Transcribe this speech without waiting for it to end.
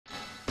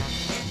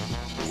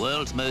the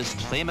world's most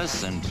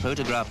famous and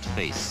photographed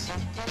face.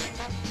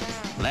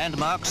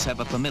 Landmarks have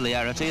a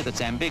familiarity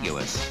that's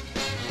ambiguous.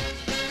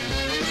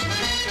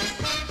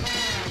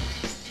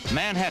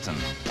 Manhattan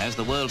has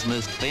the world's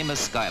most famous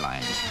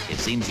skyline. It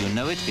seems you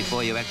know it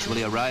before you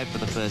actually arrive for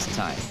the first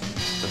time.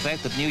 The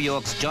fact that New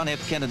York's John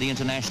F. Kennedy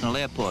International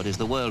Airport is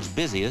the world's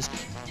busiest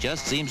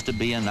just seems to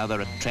be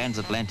another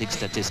transatlantic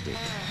statistic.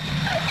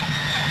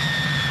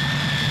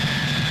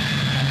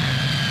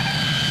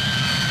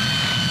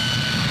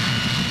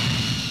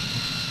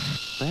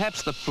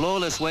 Perhaps the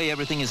flawless way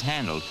everything is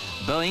handled,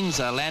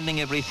 Boeings are landing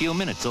every few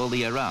minutes all the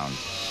year round,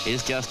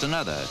 is just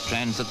another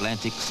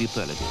transatlantic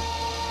superlative.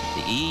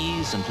 The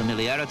ease and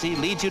familiarity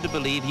leads you to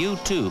believe you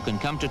too can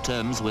come to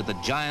terms with the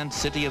giant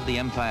city of the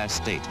Empire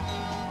State.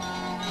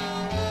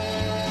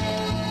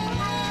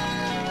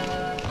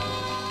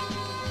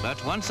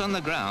 But once on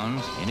the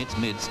ground, in its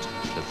midst,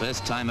 the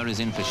first-timer is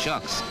in for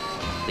shocks.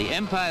 The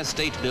Empire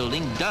State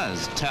Building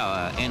does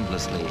tower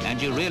endlessly,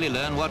 and you really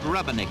learn what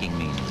rubbernecking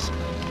means.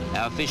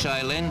 Our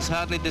fisheye lens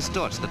hardly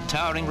distorts the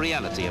towering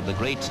reality of the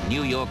great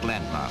New York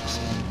landmarks.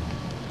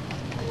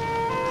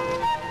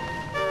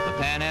 The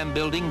Pan Am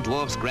Building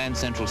dwarfs Grand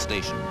Central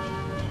Station.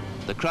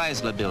 The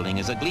Chrysler Building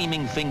is a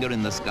gleaming finger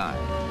in the sky.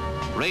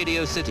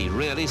 Radio City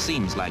really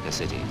seems like a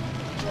city.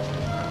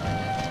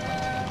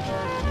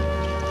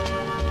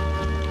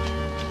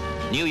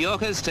 New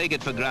Yorkers take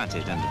it for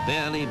granted and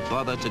barely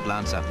bother to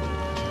glance upward.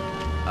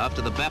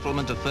 After the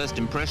bafflement of first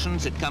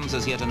impressions, it comes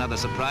as yet another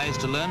surprise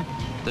to learn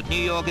that New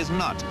York is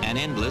not an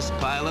endless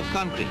pile of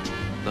concrete.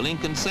 The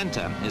Lincoln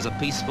Center is a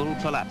peaceful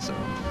palazzo.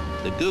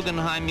 The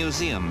Guggenheim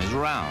Museum is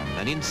round,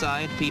 and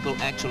inside people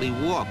actually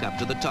walk up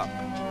to the top.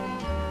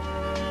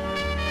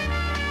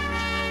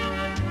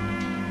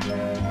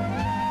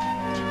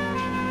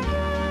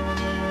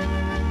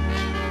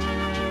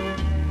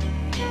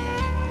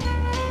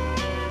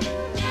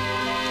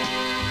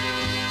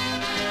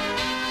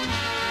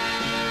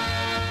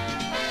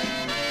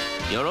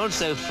 You're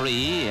also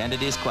free, and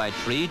it is quite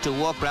free, to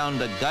walk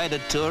round a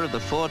guided tour of the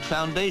Ford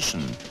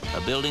Foundation,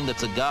 a building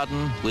that's a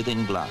garden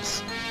within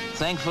glass.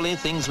 Thankfully,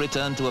 things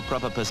return to a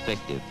proper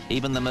perspective,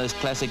 even the most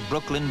classic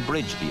Brooklyn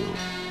Bridge view.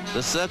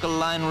 The Circle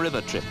Line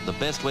River trip, the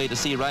best way to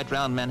see right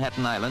round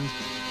Manhattan Island,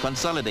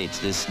 consolidates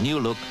this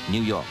new-look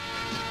New York.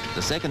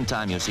 The second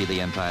time you see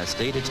the Empire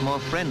State, it's more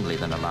friendly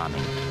than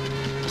alarming.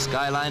 The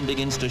skyline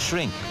begins to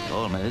shrink,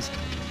 almost.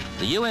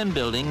 The UN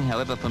building,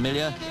 however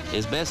familiar,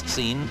 is best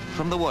seen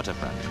from the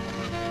waterfront.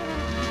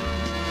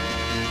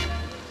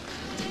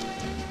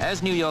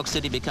 As New York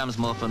City becomes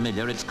more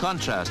familiar, its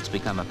contrasts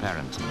become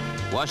apparent.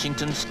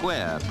 Washington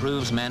Square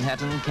proves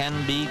Manhattan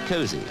can be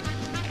cozy.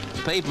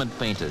 Pavement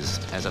painters,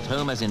 as at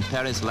home as in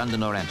Paris,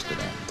 London, or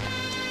Amsterdam.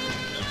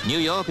 New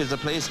York is a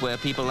place where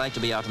people like to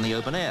be out in the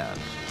open air.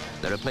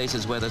 There are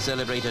places where the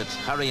celebrated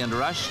hurry and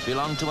rush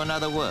belong to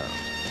another world.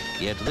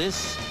 Yet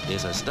this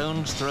is a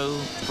stone's throw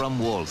from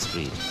Wall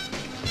Street.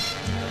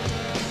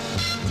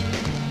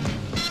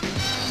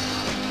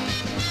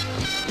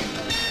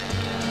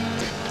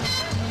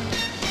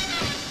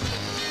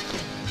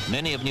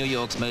 Many of New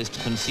York's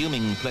most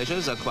consuming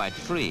pleasures are quite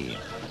free.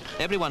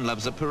 Everyone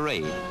loves a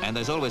parade, and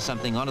there's always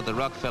something on at the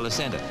Rockefeller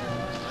Centre.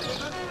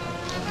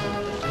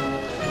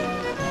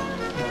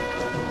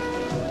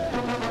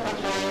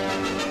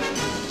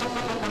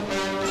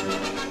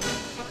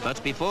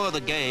 But before the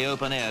gay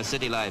open-air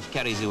city life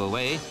carries you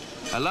away,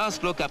 a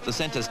last look up the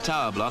centre's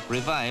tower block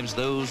revives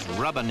those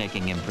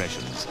rubbernecking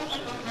impressions.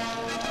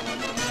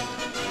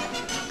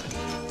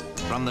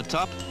 From the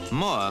top,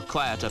 more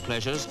quieter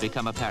pleasures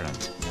become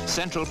apparent.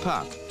 Central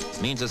Park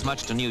means as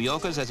much to New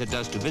Yorkers as it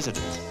does to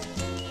visitors.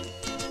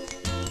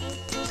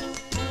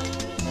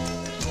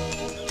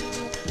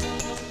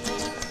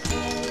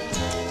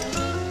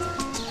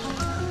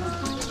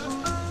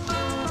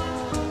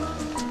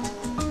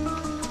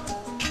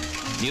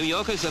 New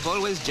Yorkers have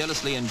always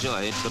jealously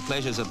enjoyed the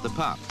pleasures of the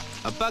park.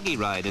 A buggy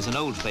ride is an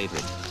old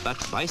favorite, but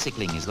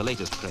bicycling is the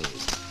latest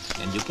craze.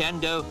 And you can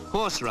go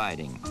horse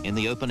riding in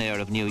the open air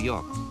of New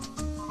York.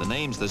 The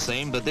name's the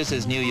same, but this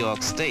is New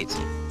York State.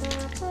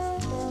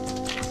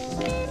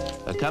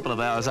 A couple of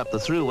hours up the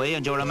thruway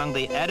and you're among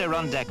the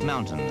Adirondack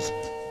Mountains,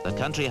 the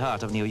country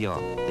heart of New York,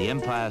 the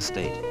Empire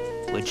State,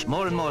 which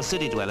more and more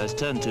city dwellers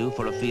turn to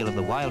for a feel of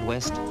the Wild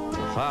West,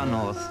 the far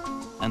north,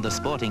 and the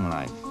sporting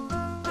life.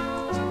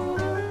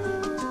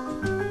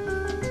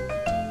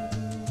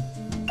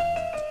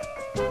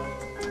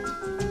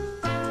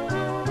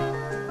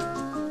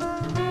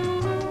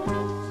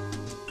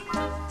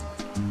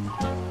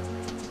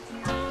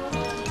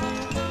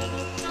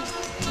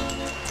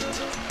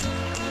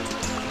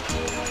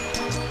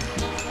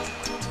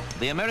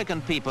 The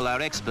American people are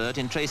expert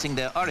in tracing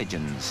their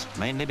origins,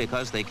 mainly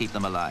because they keep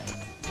them alive.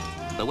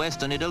 The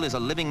Western idyll is a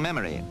living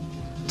memory.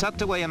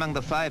 Tucked away among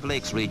the Five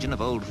Lakes region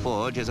of Old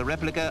Forge is a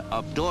replica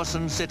of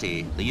Dawson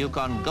City, the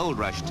Yukon gold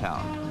rush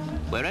town,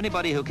 where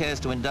anybody who cares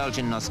to indulge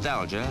in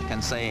nostalgia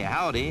can say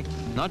howdy,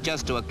 not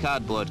just to a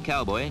cardboard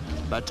cowboy,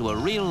 but to a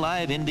real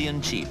live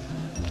Indian chief,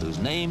 whose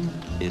name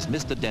is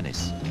Mr.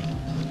 Dennis.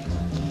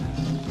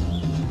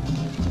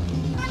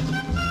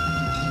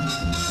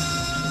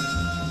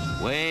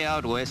 way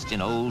out west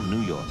in old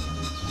New York.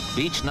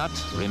 Beechnut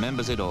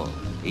remembers it all.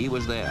 He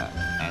was there,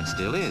 and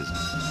still is.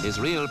 His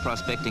real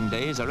prospecting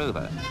days are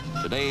over.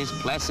 Today's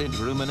placid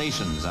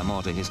ruminations are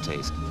more to his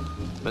taste.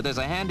 But there's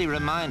a handy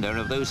reminder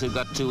of those who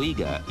got too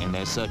eager in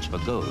their search for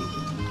gold.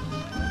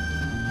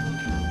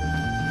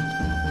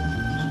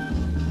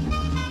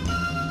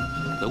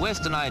 The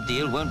Western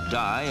ideal won't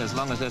die as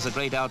long as there's a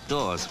great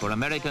outdoors for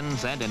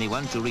Americans and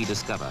anyone to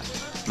rediscover.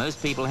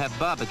 Most people have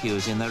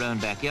barbecues in their own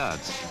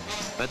backyards,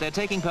 but they're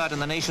taking part in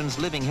the nation's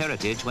living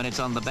heritage when it's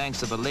on the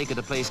banks of a lake at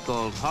a place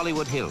called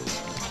Hollywood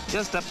Hills,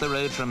 just up the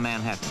road from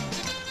Manhattan.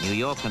 New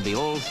York can be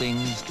all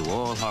things to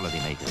all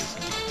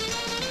holidaymakers.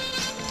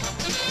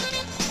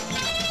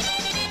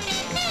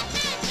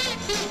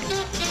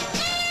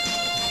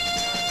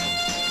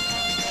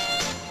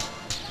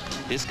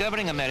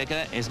 Discovering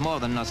America is more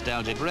than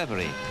nostalgic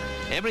reverie.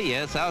 Every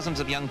year,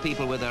 thousands of young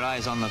people with their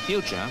eyes on the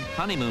future,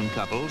 honeymoon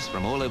couples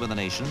from all over the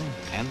nation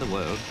and the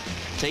world,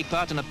 take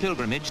part in a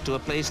pilgrimage to a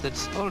place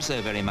that's also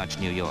very much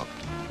New York,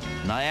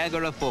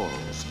 Niagara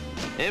Falls.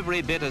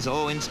 Every bit as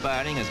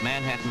awe-inspiring as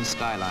Manhattan's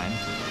skyline,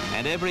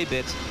 and every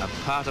bit a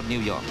part of New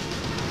York.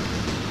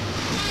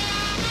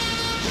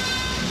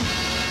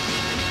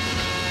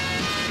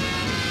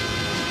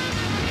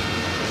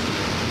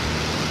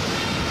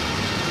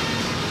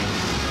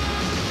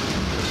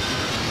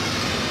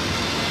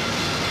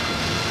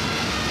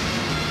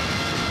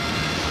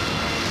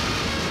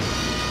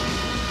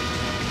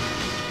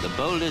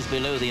 The boulders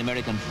below the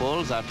American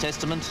Falls are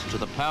testament to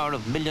the power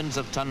of millions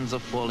of tons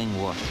of falling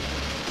water.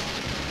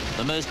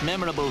 The most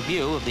memorable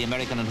view of the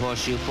American and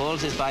Horseshoe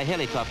Falls is by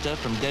helicopter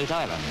from Goat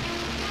Island.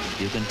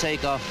 You can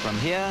take off from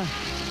here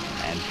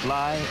and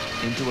fly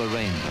into a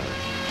rainbow.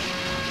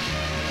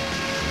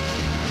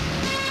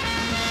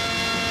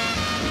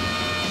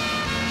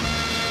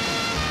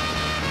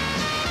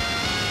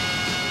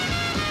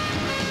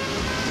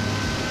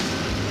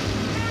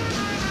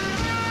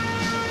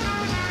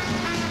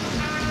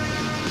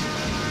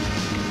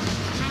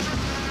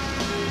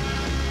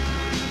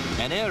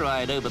 An air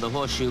ride over the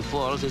Horseshoe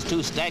Falls is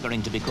too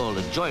staggering to be called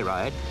a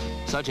joyride,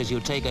 such as you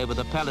take over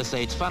the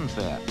Palisades Fun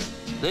Fair.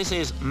 This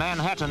is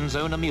Manhattan's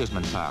own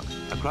amusement park,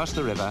 across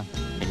the river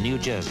in New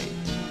Jersey.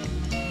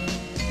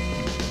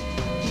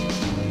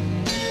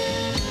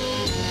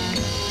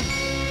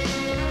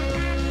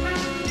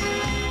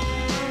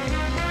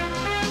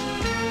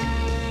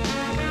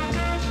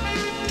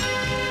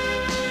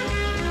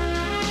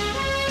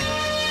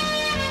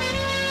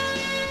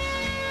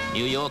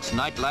 New York's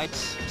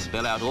nightlights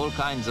spell out all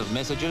kinds of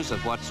messages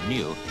of what's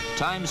new.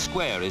 Times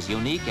Square is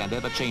unique and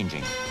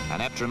ever-changing,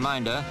 an apt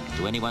reminder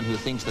to anyone who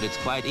thinks that it's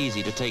quite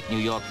easy to take New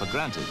York for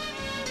granted.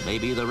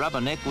 Maybe the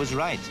rubberneck was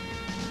right.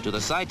 To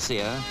the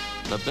sightseer,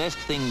 the best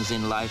things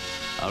in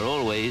life are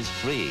always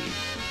free.